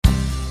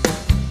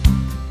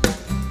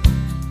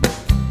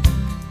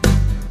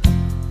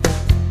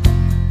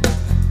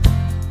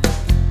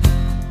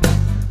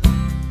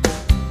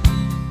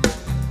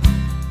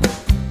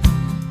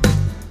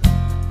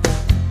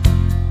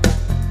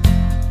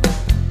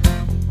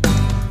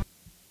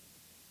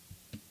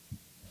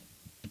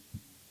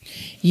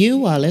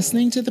You are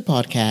listening to the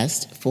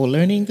podcast for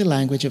learning the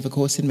language of A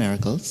Course in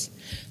Miracles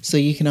so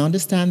you can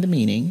understand the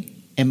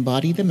meaning,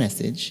 embody the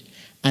message,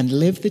 and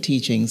live the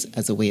teachings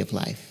as a way of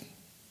life.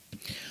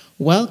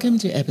 Welcome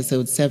to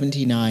episode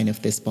 79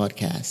 of this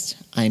podcast.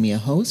 I'm your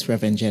host,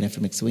 Reverend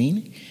Jennifer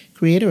McSween,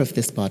 creator of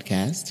this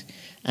podcast,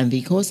 and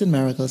the Course in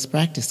Miracles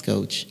practice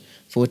coach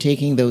for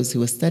taking those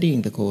who are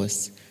studying the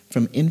Course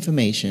from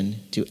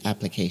information to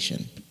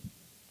application.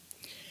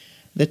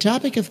 The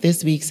topic of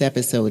this week's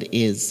episode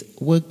is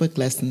Workbook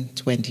Lesson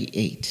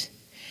 28,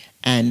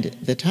 and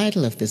the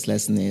title of this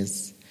lesson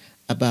is,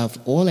 Above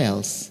All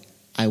Else,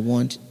 I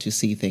Want to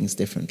See Things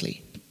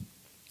Differently.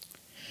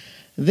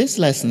 This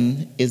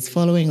lesson is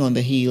following on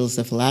the heels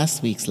of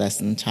last week's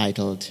lesson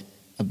titled,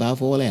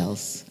 Above All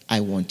Else, I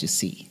Want to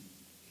See.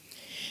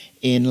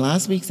 In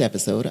last week's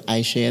episode,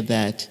 I shared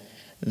that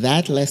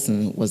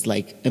lesson was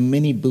like a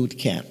mini boot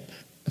camp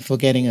for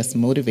getting us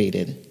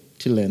motivated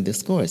to learn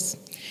this course.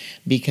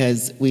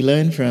 Because we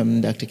learned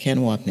from Dr. Ken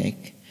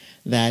Wapnick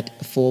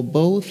that for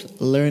both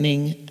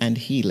learning and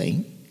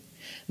healing,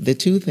 the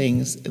two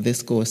things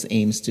this course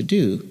aims to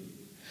do,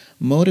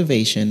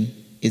 motivation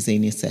is a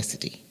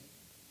necessity.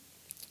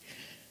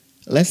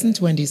 Lesson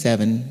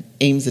 27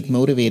 aims at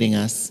motivating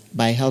us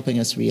by helping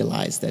us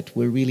realize that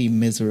we're really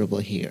miserable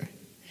here.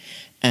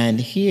 And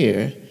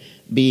here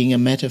being a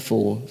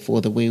metaphor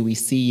for the way we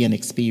see and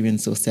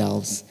experience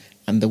ourselves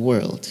and the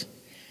world,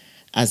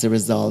 as a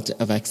result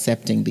of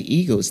accepting the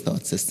ego's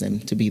thought system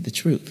to be the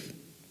truth.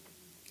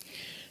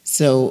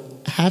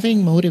 So,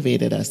 having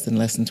motivated us in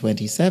Lesson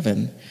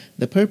 27,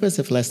 the purpose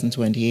of Lesson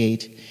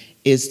 28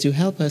 is to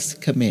help us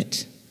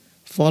commit,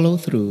 follow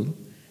through,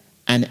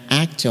 and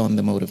act on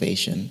the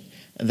motivation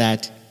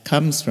that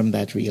comes from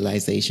that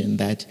realization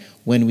that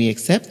when we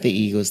accept the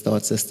ego's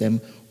thought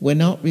system, we're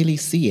not really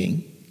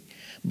seeing,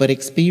 but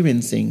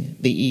experiencing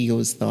the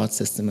ego's thought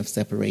system of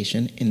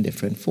separation in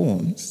different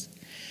forms.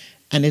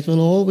 And it will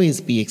always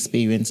be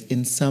experienced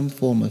in some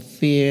form of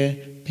fear,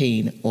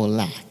 pain, or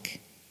lack.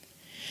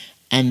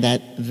 And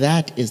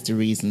that is the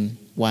reason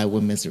why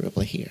we're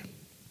miserable here.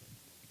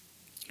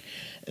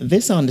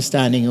 This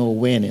understanding or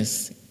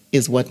awareness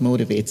is what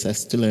motivates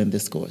us to learn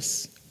this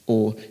course,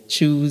 or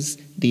choose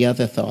the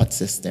other thought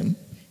system,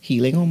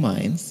 healing our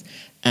minds,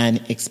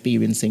 and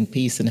experiencing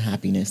peace and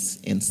happiness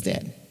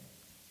instead.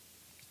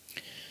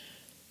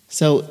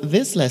 So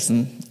this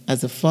lesson,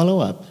 as a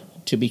follow-up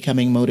to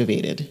becoming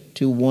motivated,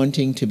 to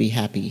wanting to be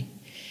happy,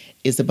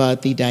 is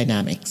about the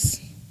dynamics,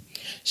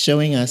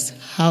 showing us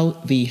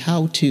the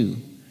how-to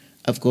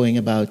of going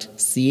about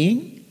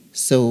seeing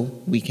so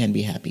we can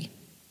be happy.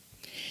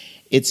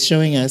 It's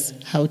showing us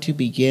how to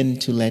begin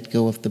to let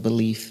go of the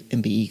belief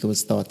in the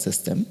ego's thought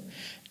system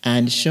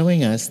and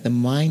showing us the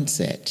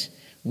mindset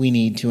we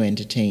need to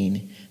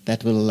entertain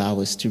that will allow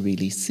us to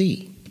really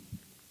see.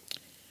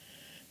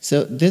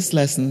 So this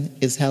lesson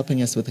is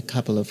helping us with a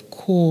couple of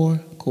core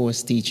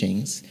course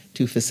teachings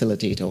to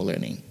facilitate our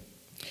learning.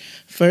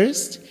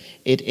 First,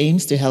 it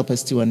aims to help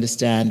us to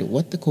understand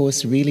what the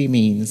course really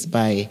means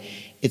by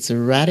its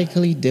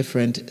radically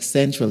different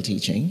central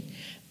teaching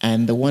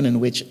and the one in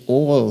which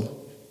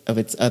all of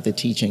its other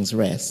teachings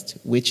rest,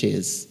 which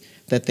is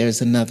that there's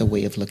another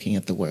way of looking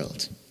at the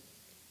world.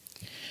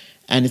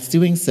 And it's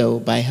doing so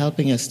by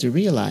helping us to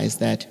realize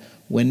that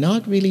we're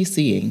not really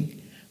seeing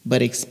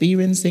but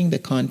experiencing the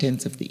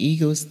contents of the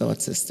ego's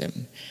thought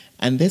system.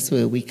 And this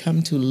way we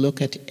come to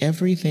look at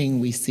everything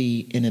we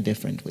see in a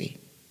different way.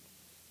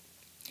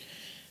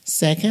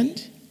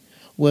 Second,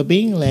 we're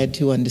being led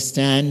to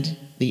understand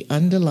the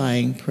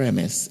underlying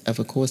premise of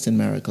A Course in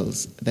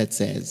Miracles that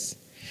says,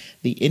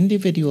 the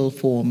individual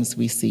forms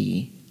we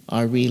see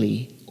are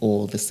really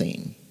all the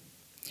same,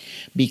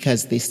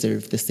 because they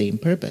serve the same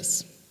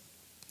purpose.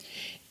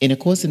 In A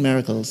Course in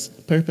Miracles,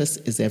 purpose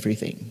is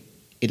everything.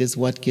 It is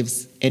what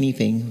gives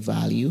anything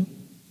value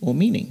or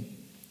meaning.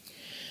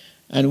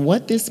 And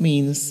what this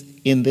means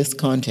in this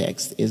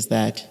context is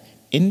that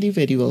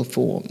individual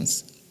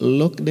forms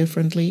look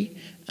differently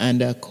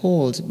and are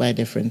called by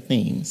different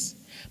names,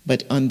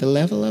 but on the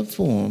level of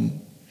form,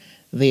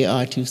 they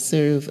are to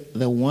serve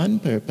the one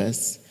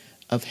purpose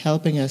of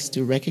helping us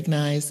to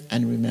recognize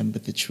and remember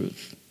the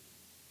truth.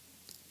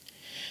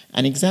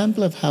 An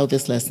example of how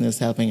this lesson is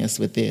helping us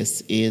with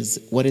this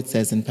is what it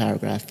says in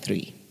paragraph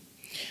 3,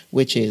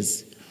 which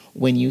is,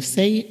 when you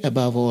say,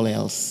 above all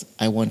else,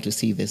 I want to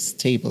see this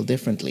table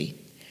differently,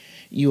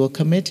 you're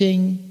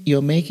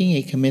making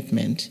a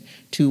commitment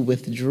to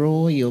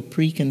withdraw your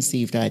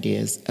preconceived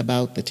ideas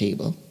about the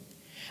table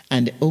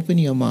and open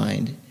your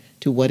mind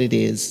to what it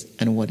is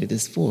and what it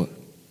is for.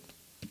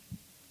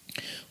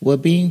 We're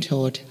being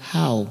taught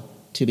how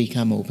to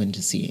become open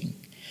to seeing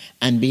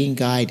and being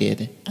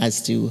guided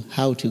as to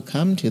how to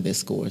come to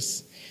this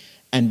course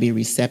and be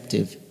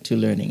receptive to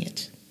learning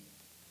it.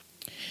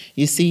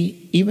 You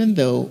see, even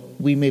though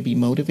we may be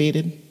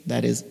motivated,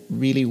 that is,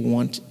 really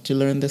want to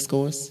learn this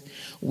course,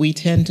 we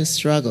tend to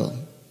struggle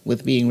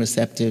with being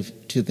receptive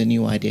to the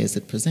new ideas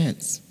it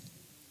presents.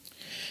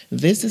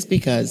 This is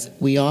because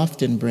we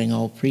often bring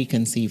our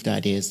preconceived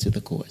ideas to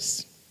the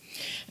course.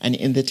 And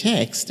in the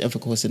text of A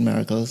Course in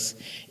Miracles,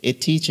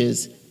 it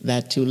teaches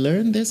that to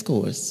learn this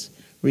course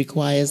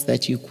requires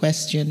that you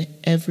question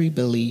every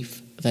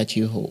belief that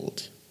you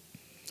hold.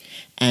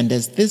 And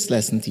as this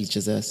lesson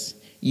teaches us,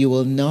 you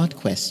will not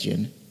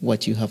question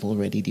what you have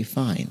already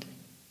defined.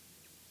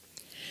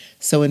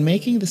 So in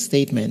making the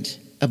statement,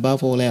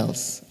 above all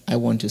else, I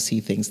want to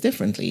see things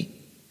differently,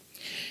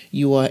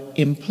 you are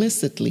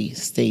implicitly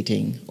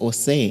stating or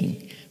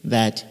saying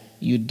that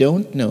you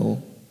don't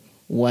know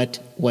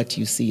what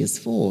you see is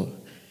for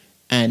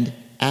and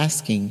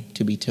asking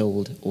to be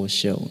told or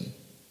shown.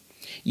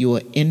 You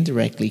are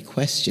indirectly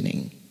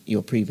questioning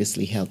your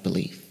previously held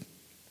belief.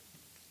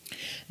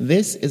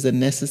 This is a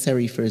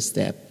necessary first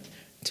step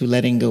to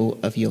letting go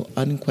of your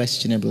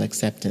unquestionable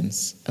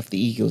acceptance of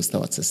the ego's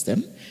thought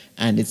system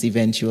and its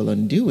eventual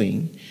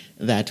undoing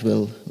that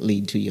will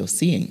lead to your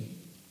seeing.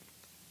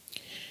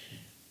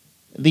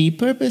 The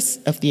purpose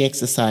of the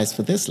exercise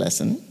for this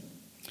lesson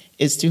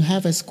is to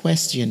have us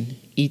question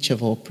each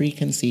of our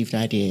preconceived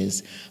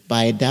ideas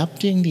by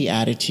adopting the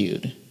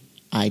attitude,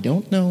 I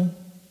don't know,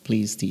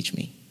 please teach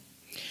me.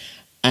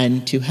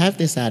 And to have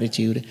this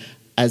attitude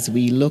as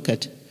we look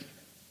at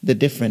the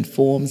different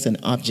forms and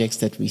objects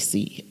that we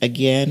see.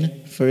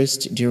 Again,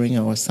 first during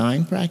our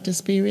sign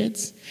practice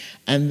periods,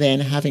 and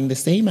then having the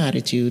same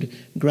attitude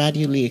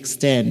gradually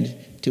extend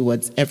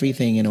towards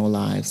everything in our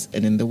lives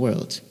and in the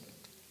world.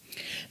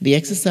 The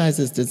exercise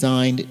is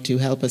designed to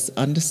help us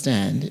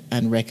understand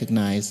and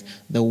recognize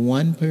the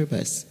one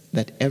purpose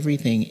that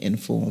everything in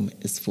form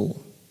is for,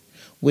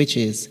 which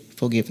is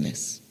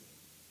forgiveness.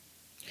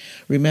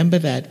 Remember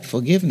that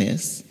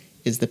forgiveness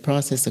is the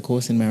process A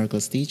Course in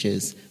Miracles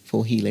teaches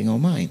for healing our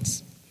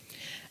minds,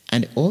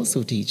 and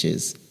also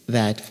teaches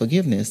that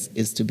forgiveness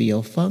is to be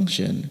our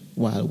function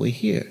while we're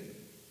here.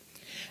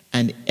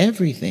 And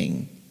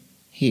everything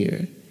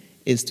here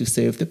is to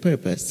serve the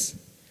purpose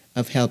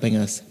of helping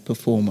us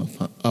perform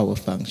our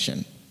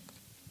function.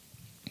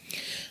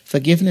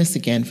 Forgiveness,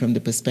 again, from the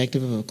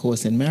perspective of A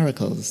Course in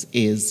Miracles,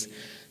 is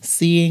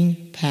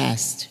seeing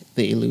past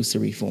the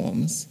illusory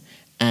forms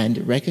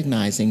and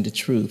recognizing the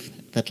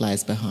truth that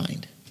lies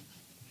behind.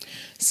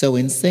 So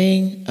in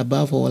saying,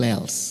 above all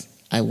else,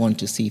 I want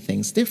to see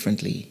things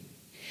differently,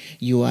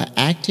 you are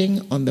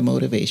acting on the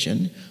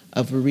motivation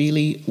of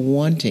really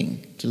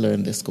wanting to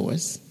learn this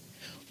course,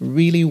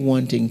 really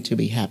wanting to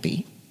be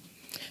happy,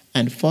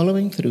 and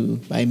following through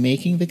by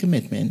making the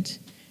commitment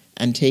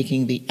and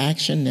taking the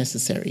action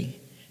necessary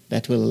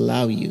that will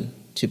allow you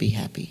to be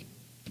happy.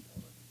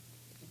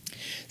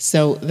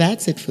 So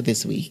that's it for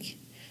this week.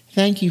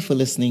 Thank you for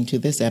listening to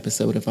this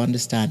episode of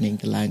Understanding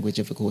the Language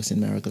of A Course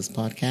in Miracles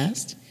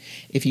podcast.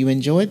 If you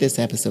enjoyed this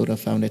episode or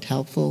found it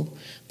helpful,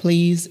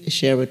 please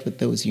share it with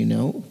those you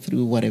know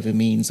through whatever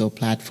means or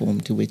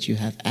platform to which you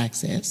have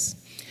access.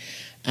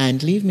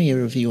 And leave me a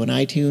review on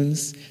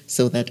iTunes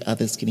so that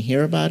others can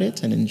hear about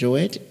it and enjoy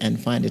it and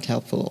find it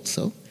helpful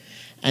also.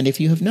 And if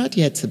you have not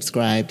yet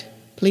subscribed,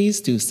 please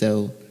do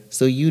so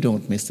you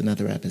don't miss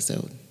another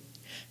episode.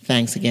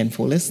 Thanks again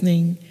for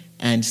listening,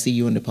 and see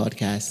you on the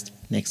podcast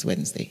next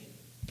Wednesday.